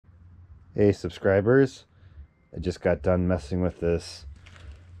Hey subscribers, I just got done messing with this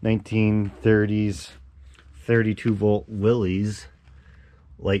 1930s 32 volt Willys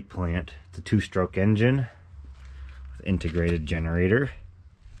light plant. It's a 2-stroke engine with integrated generator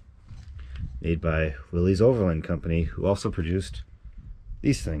made by Willys Overland Company, who also produced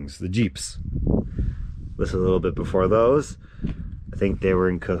these things, the Jeeps. This is a little bit before those. I think they were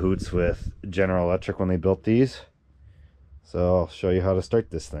in cahoots with General Electric when they built these. So I'll show you how to start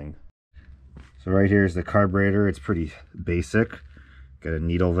this thing. So right here is the carburetor. It's pretty basic. Got a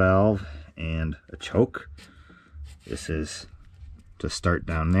needle valve and a choke. This is to start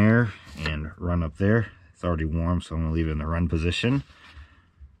down there and run up there. It's already warm, so I'm going to leave it in the run position.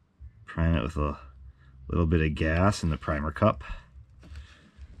 Prime it with a little bit of gas in the primer cup.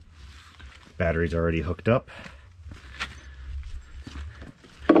 Battery's already hooked up.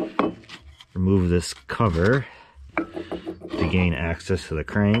 Remove this cover to gain access to the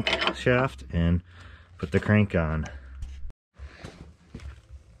crank shaft and put the crank on.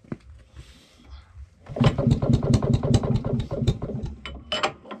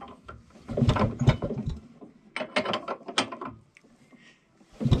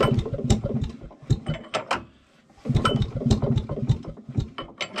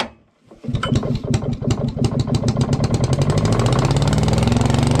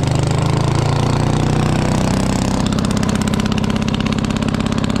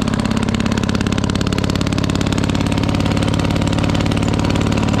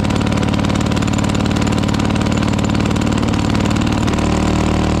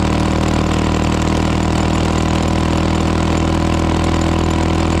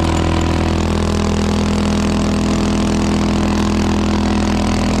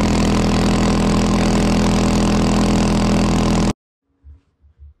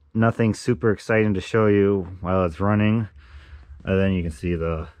 Nothing super exciting to show you while it's running. Then you can see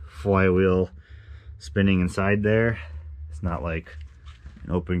the flywheel spinning inside there. It's not like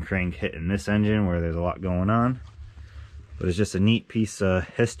an open crank hitting this engine where there's a lot going on. But it's just a neat piece of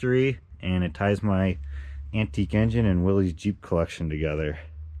history, and it ties my antique engine and Willys Jeep collection together.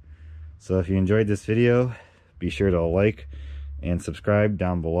 So if you enjoyed this video, be sure to like and subscribe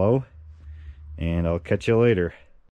down below, and I'll catch you later.